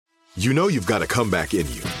You know you've got a comeback in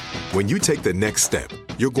you. When you take the next step,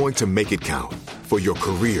 you're going to make it count for your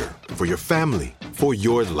career, for your family, for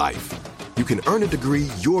your life. You can earn a degree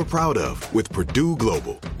you're proud of with Purdue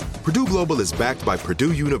Global. Purdue Global is backed by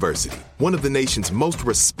Purdue University, one of the nation's most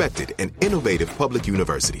respected and innovative public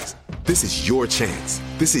universities. This is your chance.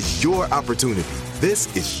 This is your opportunity.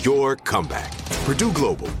 This is your comeback. Purdue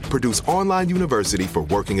Global, Purdue's online university for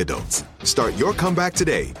working adults. Start your comeback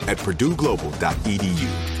today at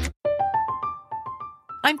purdueglobal.edu.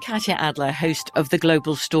 I'm Katya Adler, host of The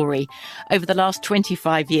Global Story. Over the last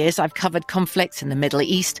 25 years, I've covered conflicts in the Middle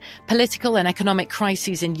East, political and economic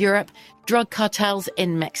crises in Europe, drug cartels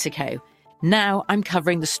in Mexico. Now I'm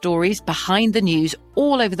covering the stories behind the news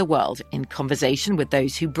all over the world in conversation with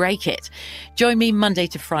those who break it. Join me Monday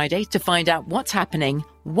to Friday to find out what's happening,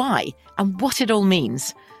 why, and what it all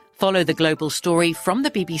means. Follow The Global Story from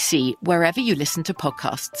the BBC wherever you listen to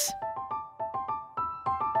podcasts.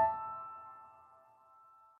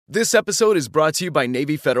 This episode is brought to you by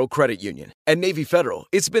Navy Federal Credit Union. At Navy Federal,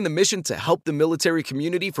 it's been the mission to help the military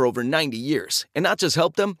community for over 90 years. And not just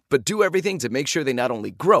help them, but do everything to make sure they not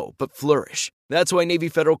only grow, but flourish. That's why Navy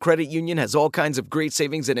Federal Credit Union has all kinds of great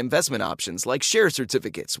savings and investment options like share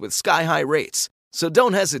certificates with sky-high rates. So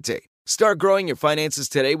don't hesitate. Start growing your finances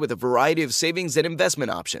today with a variety of savings and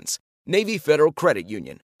investment options. Navy Federal Credit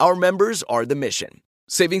Union. Our members are the mission.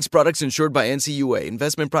 Savings products insured by NCUA.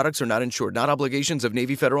 Investment products are not insured, not obligations of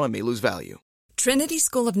Navy Federal and may lose value. Trinity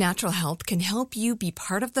School of Natural Health can help you be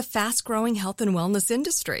part of the fast-growing health and wellness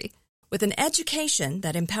industry. With an education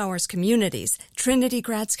that empowers communities, Trinity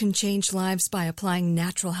grads can change lives by applying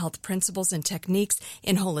natural health principles and techniques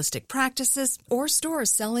in holistic practices or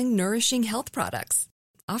stores selling nourishing health products.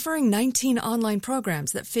 Offering 19 online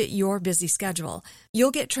programs that fit your busy schedule,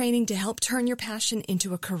 you'll get training to help turn your passion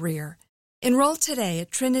into a career. Enroll today at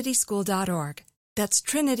trinityschool.org. That's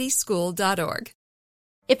trinityschool.org.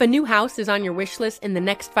 If a new house is on your wish list in the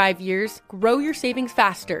next 5 years, grow your savings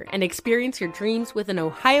faster and experience your dreams with an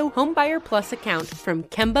Ohio Homebuyer Plus account from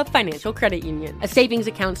Kemba Financial Credit Union. A savings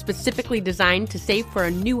account specifically designed to save for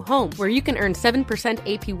a new home where you can earn 7%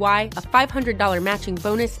 APY, a $500 matching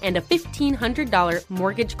bonus, and a $1,500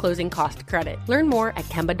 mortgage closing cost credit. Learn more at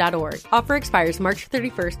Kemba.org. Offer expires March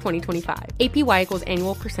 31st, 2025. APY equals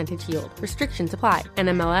annual percentage yield. Restrictions apply.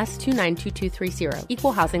 NMLS 292230.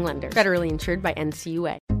 Equal housing lender. Federally insured by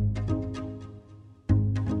NCUA.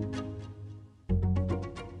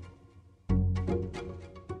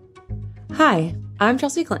 Hi, I'm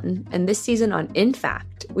Chelsea Clinton, and this season on In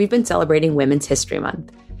Fact, we've been celebrating Women's History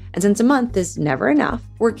Month. And since a month is never enough,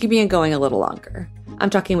 we're keeping it going a little longer. I'm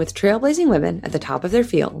talking with trailblazing women at the top of their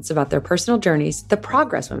fields about their personal journeys, the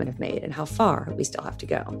progress women have made, and how far we still have to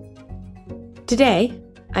go. Today,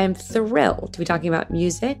 I am thrilled to be talking about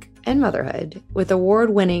music and motherhood with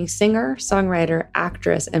award-winning singer, songwriter,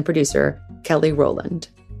 actress, and producer Kelly Rowland.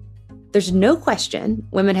 There's no question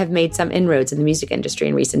women have made some inroads in the music industry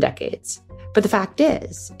in recent decades. But the fact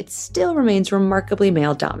is, it still remains remarkably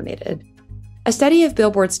male-dominated. A study of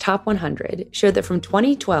Billboard's Top 100 showed that from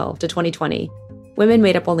 2012 to 2020, women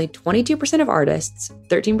made up only 22% of artists,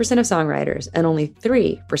 13% of songwriters, and only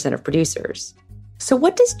 3% of producers. So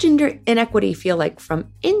what does gender inequity feel like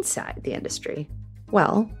from inside the industry?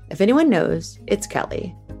 Well, if anyone knows, it's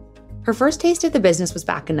Kelly. Her first taste of the business was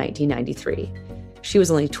back in 1993. She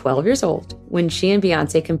was only 12 years old when she and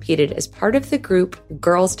Beyoncé competed as part of the group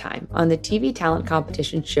Girls' Tyme on the TV talent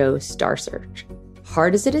competition show Star Search.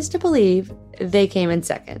 Hard as it is to believe, they came in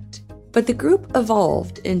second. But the group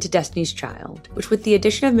evolved into Destiny's Child, which with the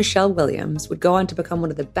addition of Michelle Williams would go on to become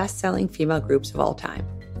one of the best-selling female groups of all time.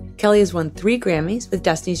 Kelly has won 3 Grammys with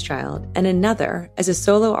Destiny's Child and another as a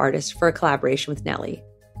solo artist for a collaboration with Nelly.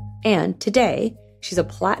 And today, she's a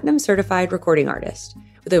platinum-certified recording artist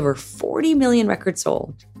with over 40 million records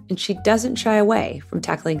sold, and she doesn't shy away from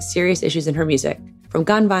tackling serious issues in her music, from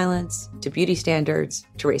gun violence to beauty standards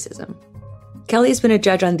to racism. Kelly has been a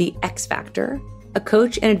judge on The X Factor, a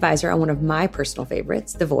coach and advisor on one of my personal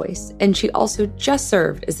favorites, The Voice, and she also just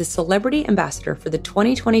served as the celebrity ambassador for the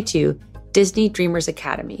 2022 Disney Dreamers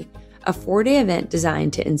Academy, a 4-day event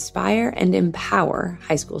designed to inspire and empower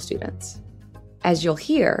high school students. As you'll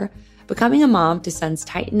hear, becoming a mom to sons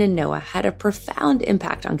Titan and Noah had a profound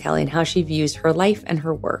impact on Kelly and how she views her life and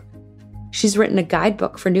her work. She's written a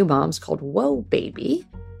guidebook for new moms called Whoa Baby,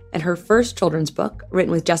 and her first children's book,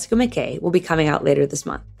 written with Jessica McKay, will be coming out later this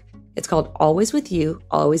month. It's called Always With You,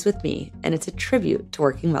 Always With Me, and it's a tribute to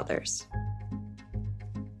working mothers.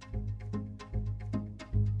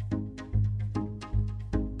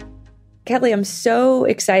 Kelly, I'm so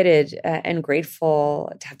excited and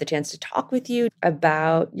grateful to have the chance to talk with you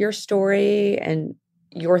about your story and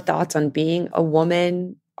your thoughts on being a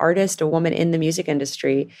woman artist, a woman in the music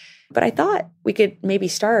industry. But I thought we could maybe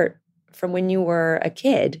start from when you were a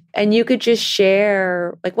kid and you could just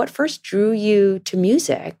share like what first drew you to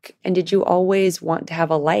music. And did you always want to have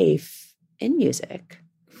a life in music?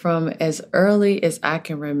 From as early as I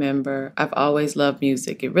can remember, I've always loved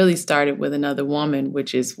music. It really started with another woman,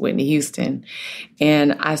 which is Whitney Houston.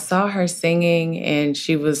 And I saw her singing, and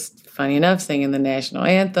she was, funny enough, singing the national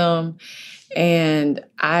anthem. And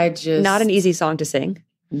I just... Not an easy song to sing.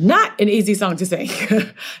 Not an easy song to sing.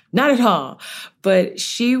 Not at all. But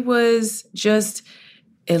she was just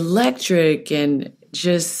electric and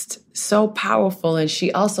just so powerful. And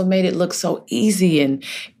she also made it look so easy and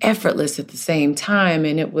effortless at the same time.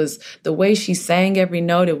 And it was the way she sang every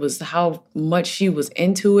note. It was how much she was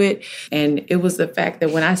into it. And it was the fact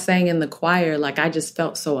that when I sang in the choir, like I just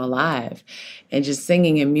felt so alive. And just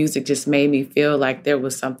singing and music just made me feel like there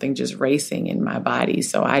was something just racing in my body.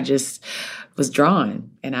 So I just was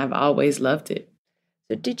drawn, and I've always loved it.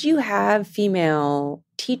 So did you have female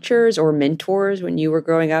teachers or mentors when you were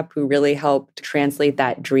growing up who really helped translate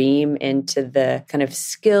that dream into the kind of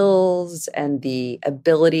skills and the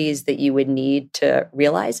abilities that you would need to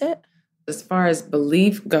realize it? As far as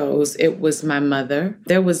belief goes, it was my mother.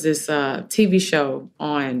 There was this TV show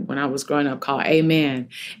on when I was growing up called Amen.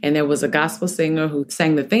 And there was a gospel singer who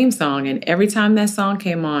sang the theme song. And every time that song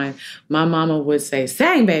came on, my mama would say,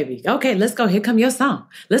 "Sing, baby. Okay, let's go. Here come your song.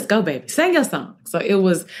 Let's go, baby. Sing your song." So it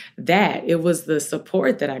was that. It was the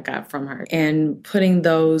support that I got from her. And putting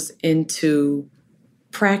those into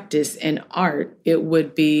practice and art, it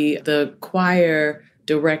would be the choir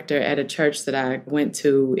director at a church that I went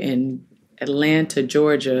to in Atlanta,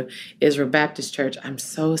 Georgia, Israel Baptist Church. I'm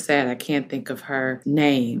so sad I can't think of her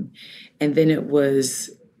name. And then it was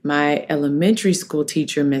my elementary school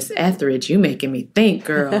teacher, Miss Etheridge. You making me think,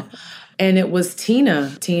 girl. And it was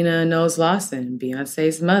Tina Knowles Lawson,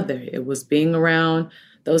 Beyonce's mother. It was being around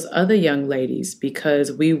those other young ladies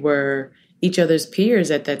because we were each other's peers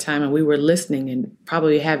at that time, and we were listening and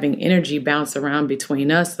probably having energy bounce around between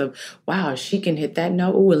us of, wow, she can hit that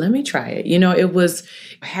note. Oh, well, let me try it. You know, it was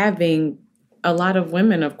having a lot of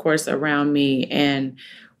women, of course, around me. And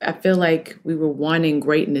I feel like we were wanting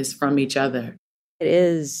greatness from each other. It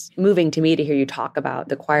is moving to me to hear you talk about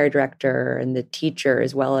the choir director and the teacher,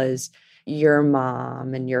 as well as your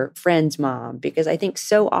mom and your friend's mom, because I think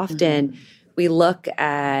so often we look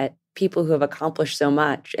at people who have accomplished so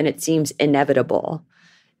much and it seems inevitable.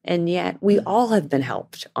 And yet we all have been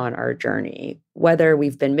helped on our journey, whether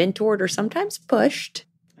we've been mentored or sometimes pushed.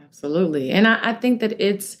 Absolutely. And I think that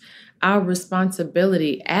it's our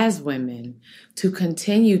responsibility as women to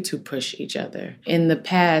continue to push each other. In the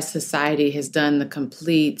past, society has done the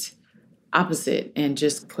complete opposite and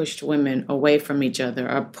just pushed women away from each other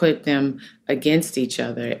or put them against each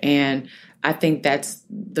other. And I think that's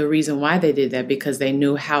the reason why they did that, because they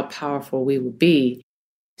knew how powerful we would be.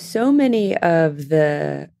 So many of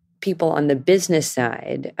the people on the business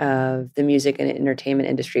side of the music and entertainment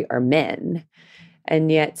industry are men.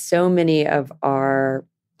 And yet so many of our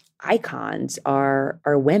icons are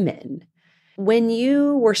women. When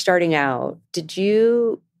you were starting out, did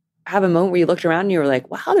you have a moment where you looked around and you were like,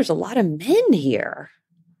 wow, there's a lot of men here?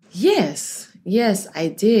 Yes, I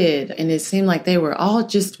did. And it seemed like they were all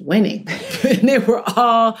just winning. And they were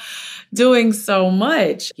all doing so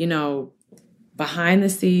much, you know, behind the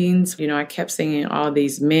scenes. You know, I kept seeing all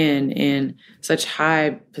these men in such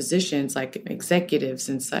high positions, like executives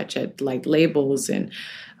and such at like labels. And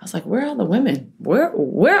I was like, where are all the women?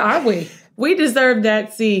 Where are we? We deserve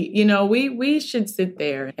that seat. You know, we should sit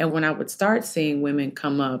there. And when I would start seeing women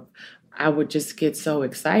come up, I would just get so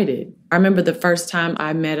excited. I remember the first time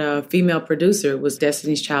I met a female producer. It was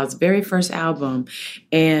Destiny's Child's very first album.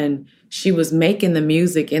 And she was making the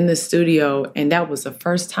music in the studio. And that was the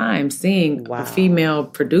first time seeing a female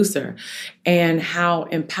producer and how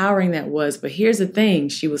empowering that was. But here's the thing.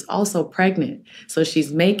 She was also pregnant. So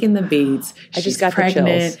she's making the beats. I just got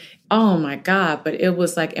pregnant. Oh, my God. But it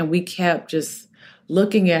was like, and we kept just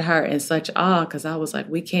looking at her in such awe because I was like,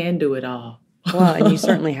 we can do it all. Well, and you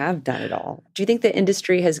certainly have done it all. Do you think the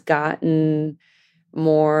industry has gotten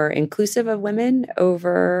more inclusive of women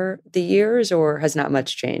over the years, or has not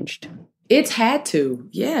much changed? It's had to,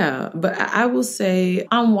 yeah. But I will say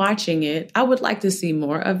I'm watching it. I would like to see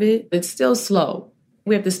more of it. It's still slow.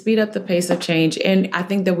 We have to speed up the pace of change. And I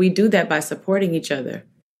think that we do that by supporting each other.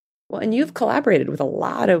 Well, and you've collaborated with a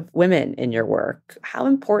lot of women in your work. How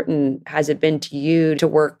important has it been to you to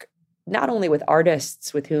work not only with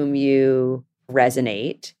artists with whom you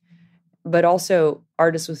resonate, but also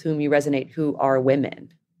artists with whom you resonate who are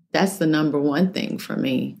women? That's the number one thing for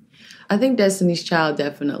me. I think Destiny's Child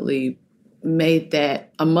definitely made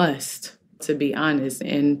that a must, to be honest.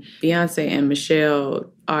 And Beyonce and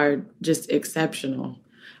Michelle are just exceptional.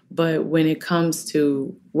 But when it comes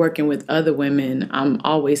to working with other women, I'm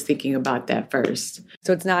always thinking about that first.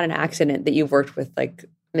 So it's not an accident that you've worked with like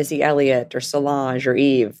Missy Elliott or Solange or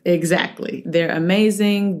Eve. Exactly. They're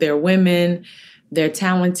amazing. They're women. They're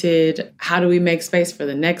talented. How do we make space for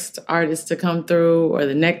the next artist to come through, or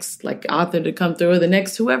the next author to come through, or the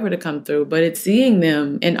next whoever to come through? But it's seeing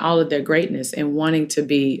them in all of their greatness and wanting to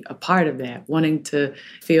be a part of that, wanting to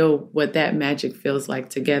feel what that magic feels like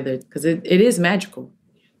together, because it is magical.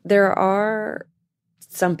 There are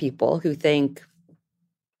some people who think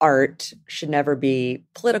art should never be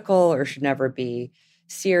political or should never be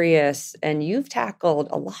serious. And you've tackled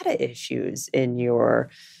a lot of issues in your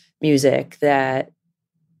music that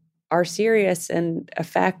are serious and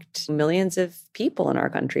affect millions of people in our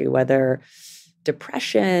country, whether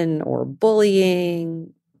depression or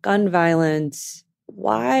bullying, gun violence.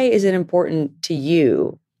 Why is it important to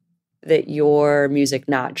you that your music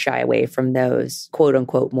not shy away from those quote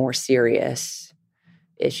unquote more serious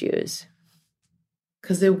issues?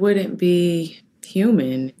 Because it wouldn't be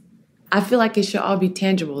human. I feel like it should all be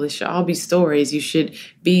tangible. It should all be stories. You should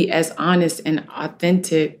be as honest and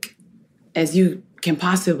authentic as you can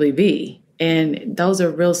possibly be. And those are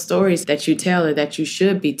real stories that you tell, or that you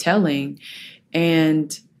should be telling.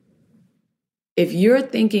 And if you're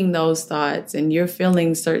thinking those thoughts and you're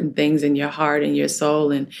feeling certain things in your heart and your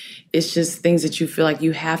soul, and it's just things that you feel like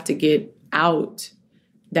you have to get out,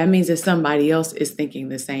 that means that somebody else is thinking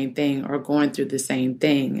the same thing or going through the same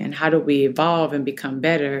thing. And how do we evolve and become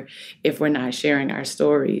better if we're not sharing our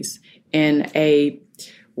stories in a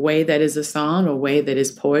way that is a song, a way that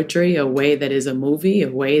is poetry, a way that is a movie, a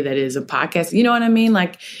way that is a podcast? You know what I mean?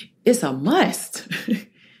 Like, it's a must.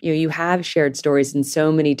 You have shared stories in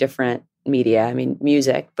so many different media, I mean,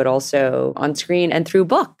 music, but also on screen and through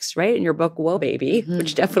books, right? In your book, Whoa Baby,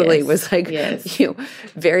 which definitely was like,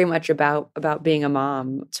 very much about being a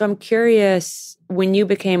mom. So I'm curious, when you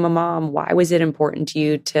became a mom, why was it important to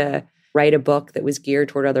you to write a book that was geared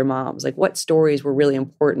toward other moms? Like, what stories were really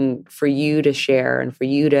important for you to share and for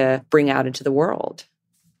you to bring out into the world?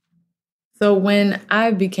 So when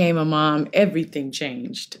I became a mom, everything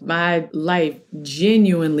changed. My life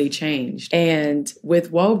genuinely changed. And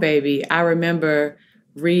with Whoa Baby, I remember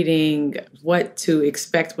reading What to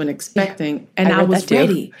Expect When Expecting, and I was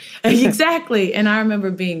ready. Exactly. And I remember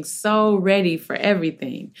being so ready for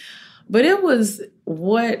everything. But it was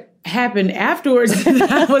what happened afterwards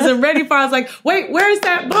that I wasn't ready for. I was like, wait, where is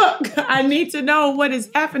that book? I need to know what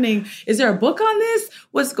is happening. Is there a book on this?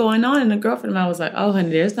 What's going on? And a girlfriend of mine was like, oh, honey,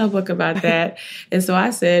 there's no book about that. And so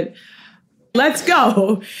I said, let's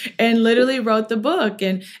go. And literally wrote the book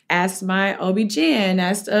and asked my OB-GYN,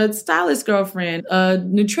 asked a stylist girlfriend, a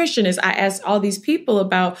nutritionist. I asked all these people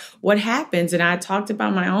about what happens. And I talked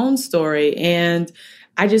about my own story. And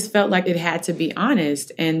I just felt like it had to be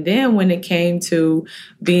honest. And then when it came to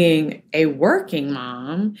being a working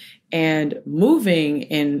mom and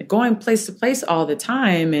moving and going place to place all the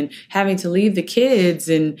time and having to leave the kids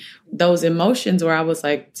and those emotions, where I was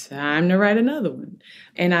like, time to write another one.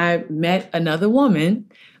 And I met another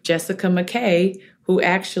woman, Jessica McKay, who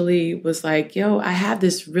actually was like, yo, I have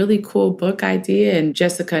this really cool book idea. And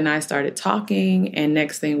Jessica and I started talking. And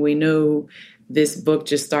next thing we knew, this book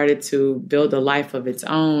just started to build a life of its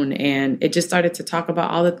own. And it just started to talk about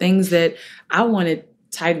all the things that I wanted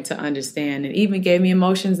Titan to understand, and even gave me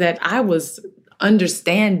emotions that I was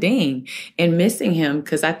understanding and missing him.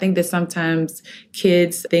 Because I think that sometimes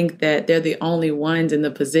kids think that they're the only ones in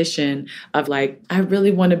the position of like, I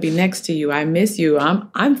really want to be next to you. I miss you.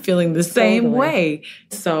 I'm feeling the same way.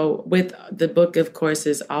 So with the book, of course,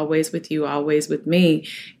 is Always With You, Always With Me.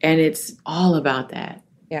 And it's all about that.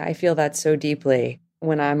 Yeah, I feel that so deeply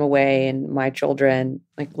when I'm away and my children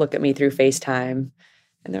look at me through FaceTime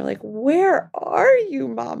and they're like, where are you,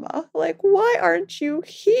 Mama? Like, why aren't you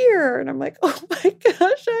here? And I'm like, oh my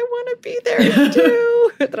gosh, I want to be there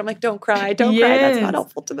too. But I'm like, don't cry. Cry. That's not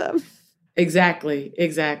helpful to them. Exactly.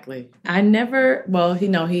 I never,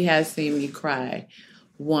 he has seen me cry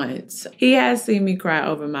once. He has seen me cry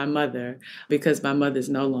over my mother because my mother's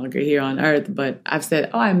no longer here on earth. But I've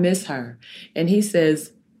said, oh, I miss her. And he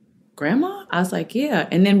says, Grandma? I was like, yeah.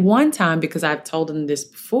 And then one time, because I've told him this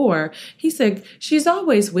before, he said, she's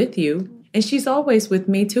always with you. And she's always with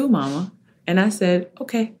me too, Mama. And I said,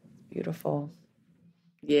 okay. Beautiful.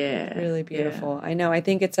 Yeah. Really beautiful. Yeah. I know. I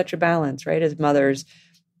think it's such a balance, right? As mothers,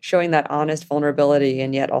 showing that honest vulnerability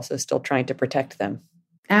and yet also still trying to protect them.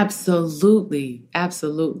 Absolutely.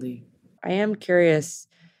 I am curious,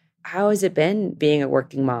 How has it been being a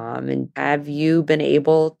working mom? And have you been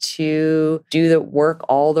able to do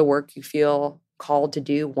all the work you feel called to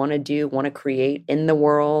do, want to create in the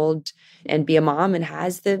world and be a mom? And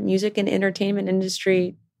has the music and entertainment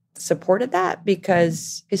industry supported that?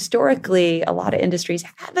 Because historically, a lot of industries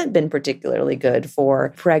haven't been particularly good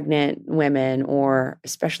for pregnant women or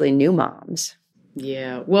especially new moms.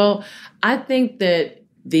 Yeah, well, I think that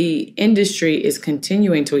the industry is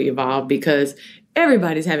continuing to evolve because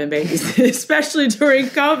everybody's having babies, especially during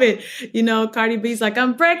COVID. You know, Cardi B's like,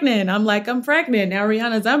 I'm pregnant. I'm like, I'm pregnant. Now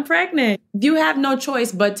Rihanna's, I'm pregnant. You have no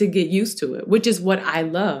choice but to get used to it, which is what I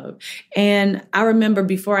love. And I remember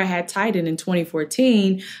before I had Titan in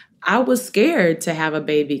 2014, I was scared to have a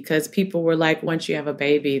baby because people were like, once you have a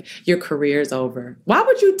baby, your career's over. Why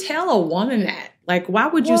would you tell a woman that? Like, why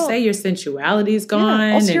would you say your sensuality is gone?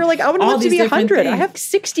 Yeah. Also, you're like, I would love to be 100. I have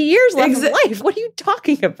 60 years left of life. What are you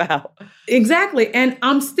talking about? Exactly. And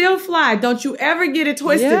I'm still fly. Don't you ever get it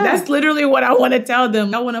twisted. Yeah. That's literally what I want to tell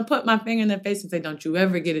them. I want to put my finger in their face and say, don't you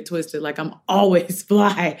ever get it twisted. Like, I'm always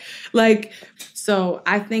fly. Like, so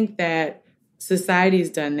I think that society's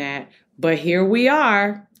done that. But here we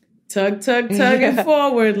are, tugging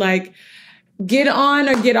forward, like, get on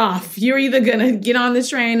or get off. You're either going to get on the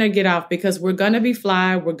train or get off because we're going to be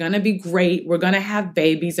fly, we're going to be great, we're going to have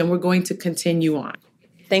babies, and we're going to continue on.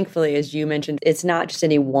 Thankfully, as you mentioned, it's not just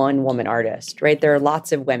any one woman artist, right? There are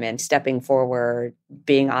lots of women stepping forward,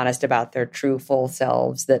 being honest about their true full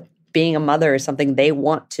selves, that being a mother is something they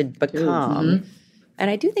want to become. Mm-hmm.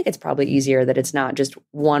 And I do think it's probably easier that it's not just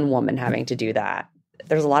one woman having to do that.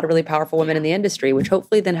 There's a lot of really powerful women in the industry, which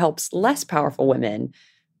hopefully then helps less powerful women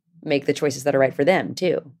make the choices that are right for them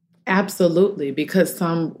too. Absolutely, because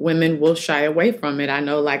some women will shy away from it. I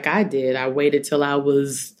know, like I did. I waited till I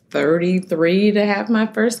was 33 to have my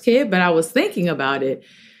first kid, but I was thinking about it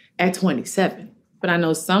at 27. But I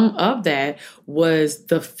know some of that was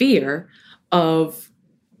the fear of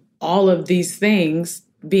all of these things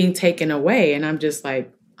being taken away. And I'm just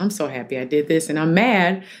like, I'm so happy I did this. And I'm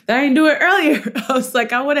mad that I didn't do it earlier. I was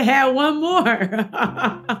like, I would have had one more.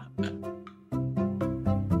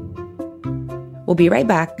 We'll be right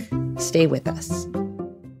back. Stay with us.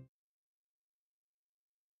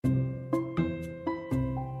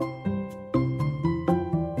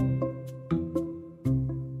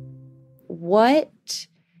 What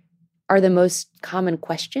are the most common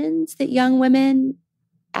questions that young women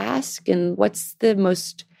ask? And what's the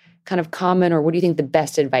most kind of common, or what do you think the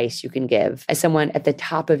best advice you can give as someone at the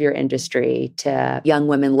top of your industry to young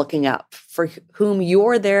women looking up for whom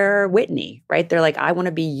you're their Whitney, right? They're like, I want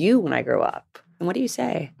to be you when I grow up. And what do you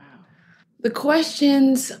say? The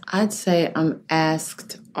questions I'd say I'm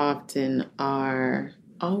asked often are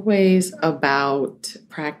always about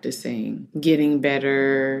practicing, getting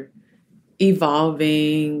better,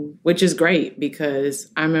 evolving, which is great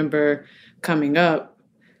because I remember coming up,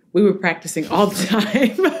 we were practicing all the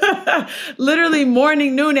time. Literally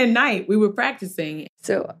morning, noon, and night, we were practicing.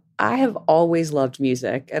 So I have always loved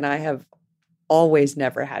music, and I have always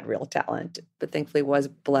never had real talent, but thankfully was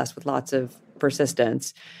blessed with lots of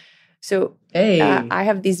persistence. So I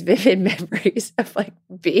have these vivid memories of like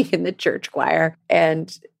being in the church choir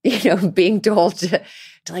and, being told to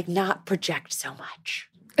like not project so much.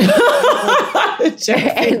 and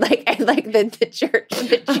the church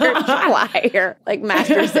choir, like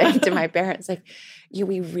master saying to my parents, like,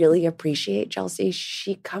 we really appreciate Chelsea.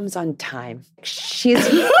 She comes on time. She's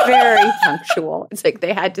very punctual. It's like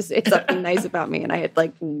they had to say something nice about me, and I had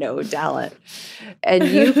like no talent. And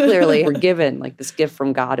you clearly were given like this gift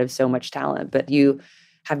from God of so much talent, but you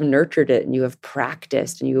have nurtured it and you have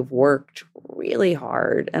practiced and you have worked really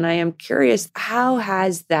hard. And I am curious, how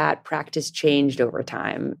has that practice changed over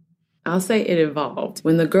time? I'll say it evolved.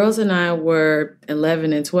 When the girls and I were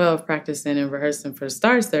 11 and 12 practicing and rehearsing for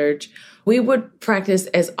Star Search, we would practice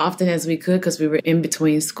as often as we could because we were in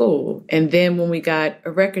between school. And then when we got a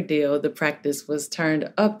record deal, the practice was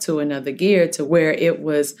turned up to another gear to where it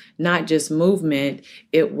was not just movement,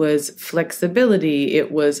 it was flexibility,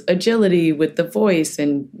 it was agility with the voice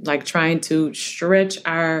and like trying to stretch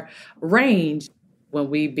our range. When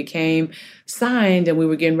we became signed and we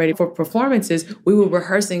were getting ready for performances, we were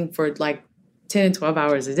rehearsing for like 10 and 12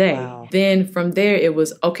 hours a day. Wow. Then from there, it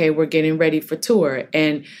was, okay, we're getting ready for tour.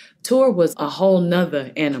 And tour was a whole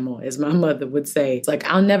nother animal, as my mother would say. It's like,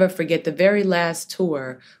 I'll never forget the very last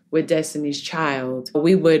tour with Destiny's Child.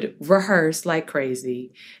 We would rehearse like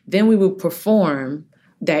crazy. Then we would perform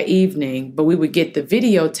that evening, but we would get the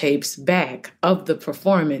videotapes back of the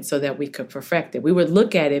performance so that we could perfect it. We would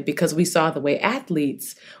look at it because we saw the way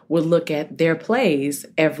athletes would look at their plays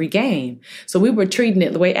every game. So we were treating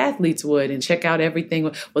it the way athletes would and check out everything.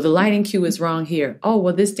 Well, the lighting cue is wrong here. Oh,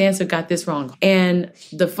 well, this dancer got this wrong. And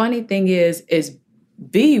the funny thing is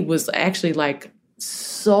B was actually like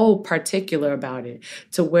so particular about it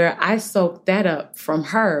to where I soaked that up from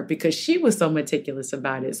her because she was so meticulous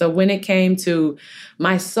about it. So when it came to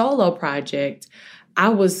my solo project, I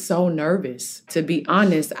was so nervous. To be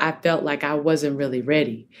honest, I felt like I wasn't really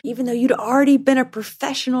ready. Even though you'd already been a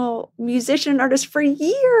professional musician and artist for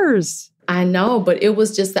years. I know, but it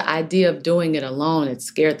was just the idea of doing it alone. It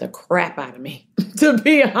scared the crap out of me, to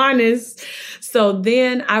be honest. So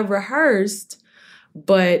then I rehearsed,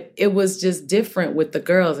 but it was just different with the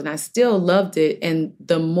girls, and I still loved it. And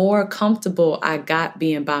the more comfortable I got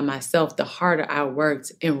being by myself, the harder I worked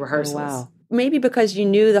in rehearsals. Oh, wow. Maybe because you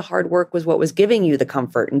knew the hard work was what was giving you the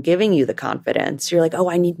comfort and giving you the confidence. You're like, oh,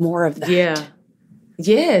 I need more of that. Yeah.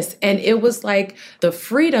 Yes. And it was like the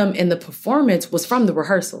freedom in the performance was from the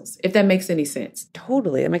rehearsals, if that makes any sense.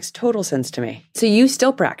 Totally. It makes total sense to me. So you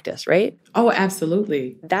still practice, right? Oh,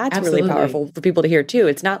 absolutely. That's really powerful for people to hear too.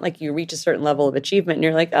 It's not like you reach a certain level of achievement and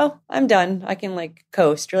you're like, oh, I'm done. I can like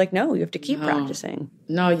coast. You're like, no, you have to keep practicing.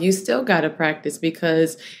 No, you still got to practice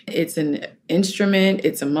because it's an instrument.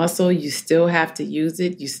 It's a muscle. You still have to use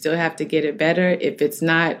it. You still have to get it better. If it's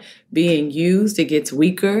not being used, it gets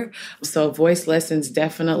weaker. So voice lessons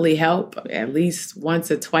definitely help at least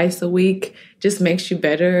once or twice a week. Just makes you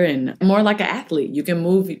better and more like an athlete. You can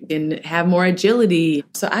move and have more agility.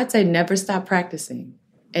 So I'd say never stop practicing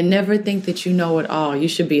and never think that you know it all. You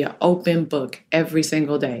should be an open book every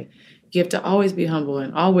single day. You have to always be humble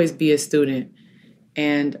and always be a student.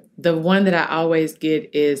 And the one that I always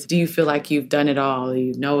get is, do you feel like you've done it all or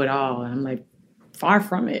you know it all? And I'm like, far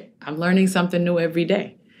from it. I'm learning something new every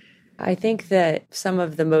day. I think that some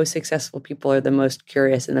of the most successful people are the most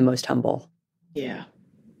curious and the most humble. Yeah.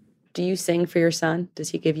 Do you sing for your son? Does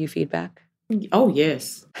he give you feedback? Oh,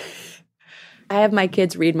 yes. I have my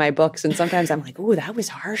kids read my books, and sometimes I'm like, "Ooh, that was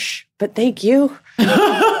harsh, but thank you."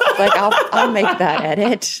 Like, I'll make that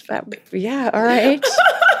edit. Yeah, all right.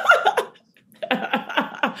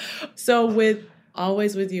 So with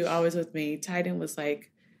Always With You, Always With Me, Titan was like,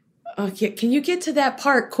 "Oh, can you get to that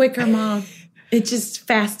part quicker, Mom? It's just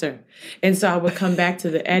faster." And so I would come back to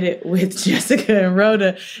the edit with Jessica and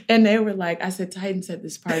Rhoda, and they were like, I said, Titan said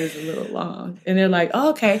this part is a little long. And they're like, oh,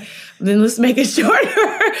 okay, then let's make it shorter.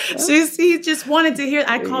 He just wanted to hear,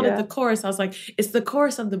 I called it the chorus. I was like, it's the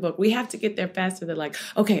chorus of the book. We have to get there faster. They're like,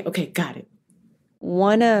 okay, got it.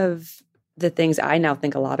 One of the things I now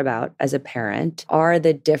think a lot about as a parent are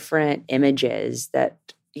the different images that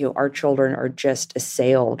our children are just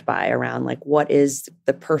assailed by around like, what is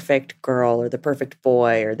the perfect girl or the perfect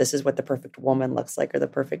boy, or this is what the perfect woman looks like, or the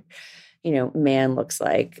perfect, man looks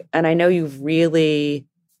like. And I know you've really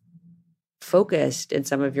focused in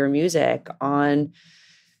some of your music on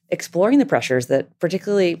exploring the pressures that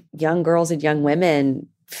particularly young girls and young women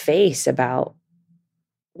face about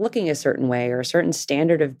looking a certain way or a certain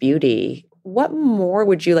standard of beauty. What more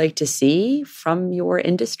would you like to see from your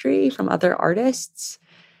industry, from other artists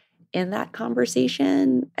in that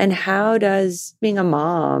conversation? And how does being a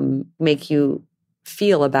mom make you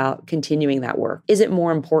feel about continuing that work? Is it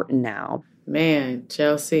more important now? Man,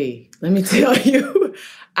 Chelsea, let me tell you,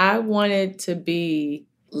 I wanted to be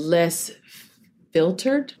less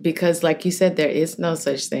filtered because, like you said, there is no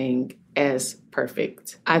such thing as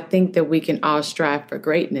perfect. I think that we can all strive for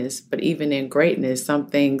greatness, but even in greatness, some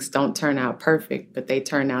things don't turn out perfect, but they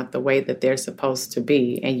turn out the way that they're supposed to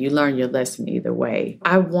be, and you learn your lesson either way.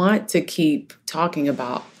 I want to keep talking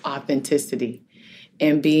about authenticity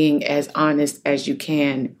and being as honest as you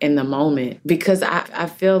can in the moment, because I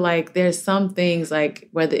feel like there's some things, like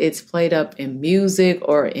whether it's played up in music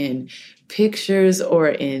or in pictures or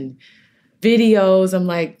in videos, I'm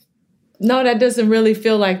like, no, that doesn't really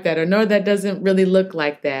feel like that, or no, that doesn't really look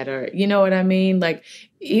like that, or you know what I mean? Like,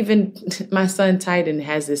 even my son Titan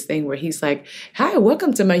has this thing where he's like, hi,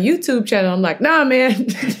 welcome to my YouTube channel. I'm like, nah, man,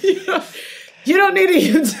 you don't need a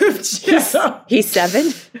YouTube channel. He's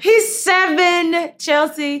 7? He's 7,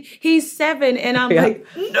 Chelsea. He's 7. And I'm like,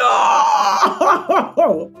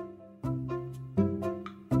 no.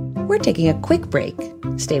 We're taking a quick break.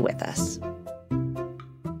 Stay with us.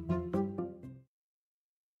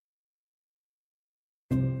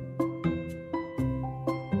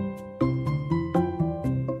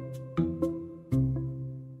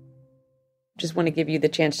 Just want to give you the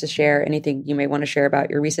chance to share anything you may want to share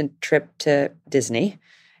about your recent trip to Disney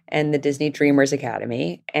and the Disney Dreamers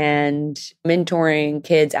Academy, and mentoring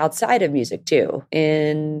kids outside of music too,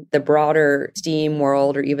 in the broader STEAM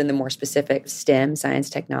world, or even the more specific STEM, science,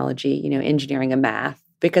 technology, engineering and math.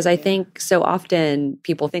 Because I think so often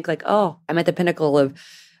people think like, oh, I'm at the pinnacle of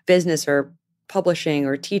business or publishing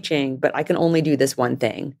or teaching, but I can only do this one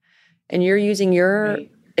thing. And you're using your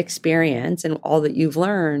experience and all that you've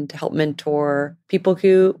learned to help mentor people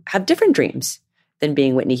who have different dreams than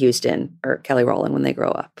being Whitney Houston or Kelly Rowland when they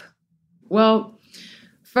grow up. Well,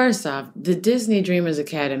 first off, the Disney Dreamers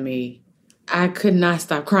Academy, I could not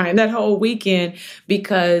stop crying that whole weekend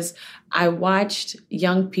because I watched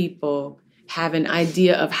young people have an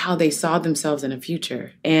idea of how they saw themselves in the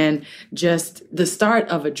future. And just the start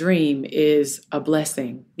of a dream is a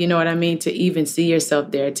blessing. You know what I mean? To even see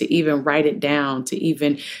yourself there, to even write it down, to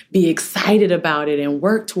even be excited about it and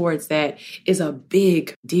work towards that is a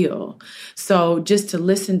big deal. So just to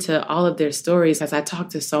listen to all of their stories, as I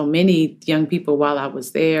talked to so many young people while I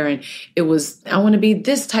was there, and it was, I want to be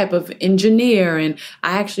this type of engineer, and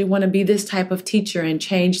I actually want to be this type of teacher and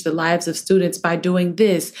change the lives of students by doing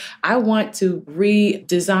this. I want to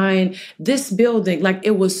redesign this building. Like,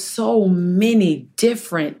 it was so many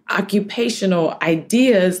different occupational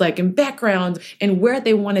ideas, like in backgrounds, and where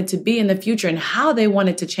they wanted to be in the future and how they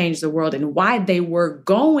wanted to change the world and why they were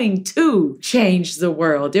going to change the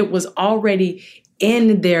world. It was already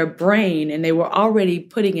in their brain and they were already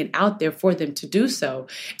putting it out there for them to do so.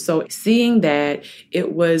 So seeing that,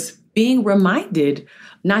 it was being reminded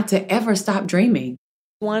not to ever stop dreaming.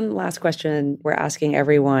 One last question we're asking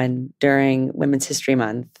everyone during Women's History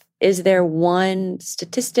Month. Is there one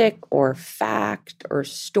statistic or fact or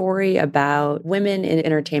story about women in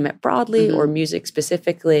entertainment broadly or music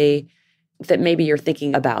specifically that maybe you're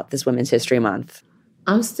thinking about this Women's History Month?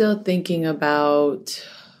 I'm still thinking about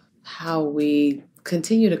how we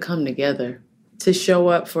continue to come together to show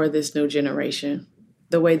up for this new generation.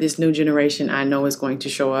 The way this new generation I know is going to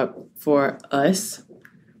show up for us,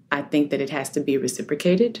 I think that it has to be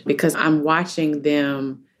reciprocated because I'm watching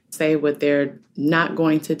them say what they're not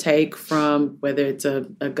going to take from whether it's a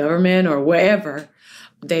government or wherever.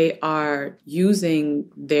 They are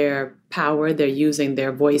using their power, they're using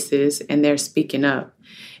their voices, and they're speaking up.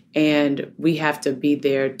 And we have to be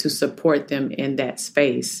there to support them in that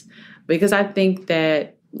space. Because I think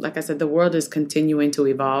that, like I said, the world is continuing to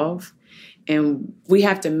evolve. And we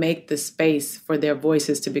have to make the space for their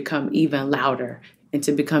voices to become even louder and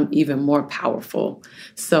to become even more powerful.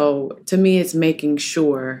 So to me, it's making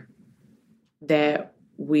sure that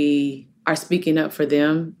we are speaking up for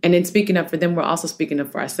them. And in speaking up for them, we're also speaking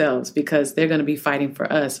up for ourselves because they're going to be fighting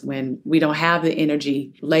for us when we don't have the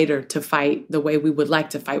energy later to fight the way we would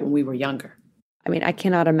like to fight when we were younger. I mean, I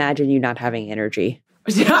cannot imagine you not having energy.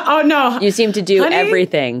 Oh, no. You seem to do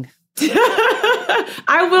everything.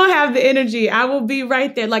 I will have the energy. I will be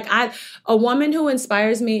right there. Like, a woman who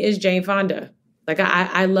inspires me is Jane Fonda. Like,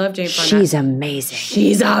 I love Jane Fonda. She's amazing.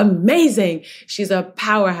 She's amazing. She's a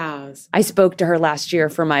powerhouse. I spoke to her last year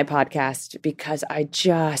for my podcast because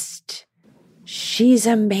she's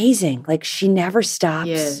amazing. Like, she never stops.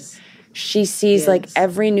 Yes. She sees like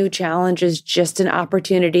every new challenge is just an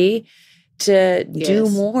opportunity to do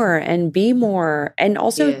more and be more, and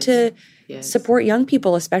also to support young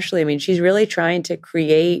people especially. I mean, she's really trying to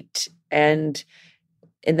create and,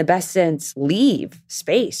 in the best sense, leave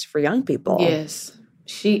space for young people. Yes,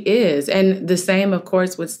 she is. And the same, of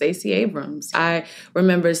course, with Stacey Abrams. I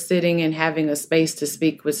remember sitting and having a space to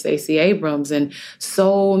speak with Stacey Abrams and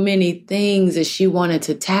so many things that she wanted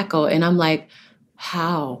to tackle. And I'm like,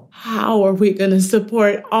 how are we going to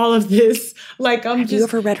support all of this? Like, Have you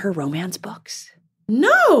ever read her romance books?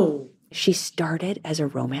 No. She started as a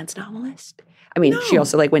romance novelist. I mean, she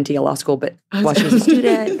also went to Yale Law School, but while she was a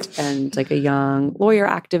student and like a young lawyer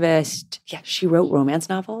activist, she wrote romance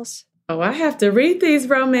novels. Oh, I have to read these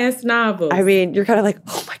romance novels. I mean, you're kind of like,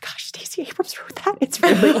 oh my gosh, Stacey Abrams wrote that. It's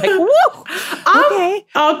really like, whoa. Okay.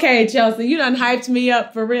 Okay, Chelsea, you done hyped me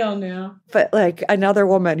up for real now. But like another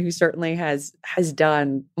woman who certainly has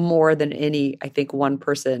done more than any, I think, one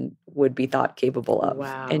person would be thought capable of.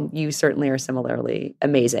 Wow. And you certainly are similarly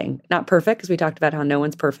amazing. Not perfect, because we talked about how no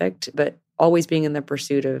one's perfect, but always being in the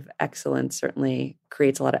pursuit of excellence certainly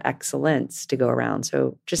creates a lot of excellence to go around.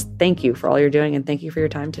 So just thank you for all you're doing, and thank you for your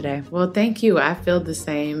time today. Well, thank you. I feel the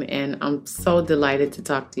same, and I'm so delighted to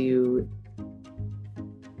talk to you.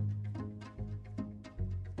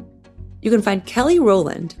 You can find Kelly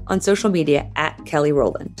Rowland on social media at Kelly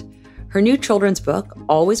Rowland. Her new children's book,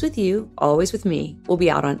 Always With You, Always With Me, will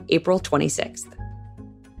be out on April 26th.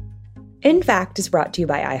 In Fact is brought to you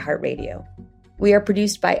by iHeartRadio. We are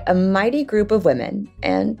produced by a mighty group of women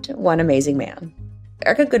and one amazing man.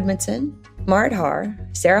 Erica Goodmanson, Marit Haar,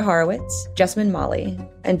 Sarah Horowitz, Jessamine Molly,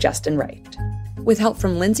 and Justin Wright. With help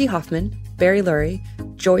from Lindsay Hoffman, Barry Lurie,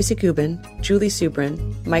 Joy Sekubin, Julie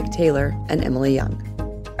Subrin, Mike Taylor, and Emily Young.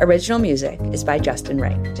 Original music is by Justin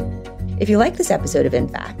Wright. If you like this episode of In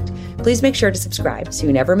Fact, please make sure to subscribe so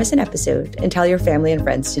you never miss an episode and tell your family and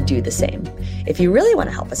friends to do the same. If you really want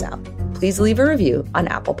to help us out, please leave a review on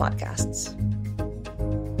Apple Podcasts.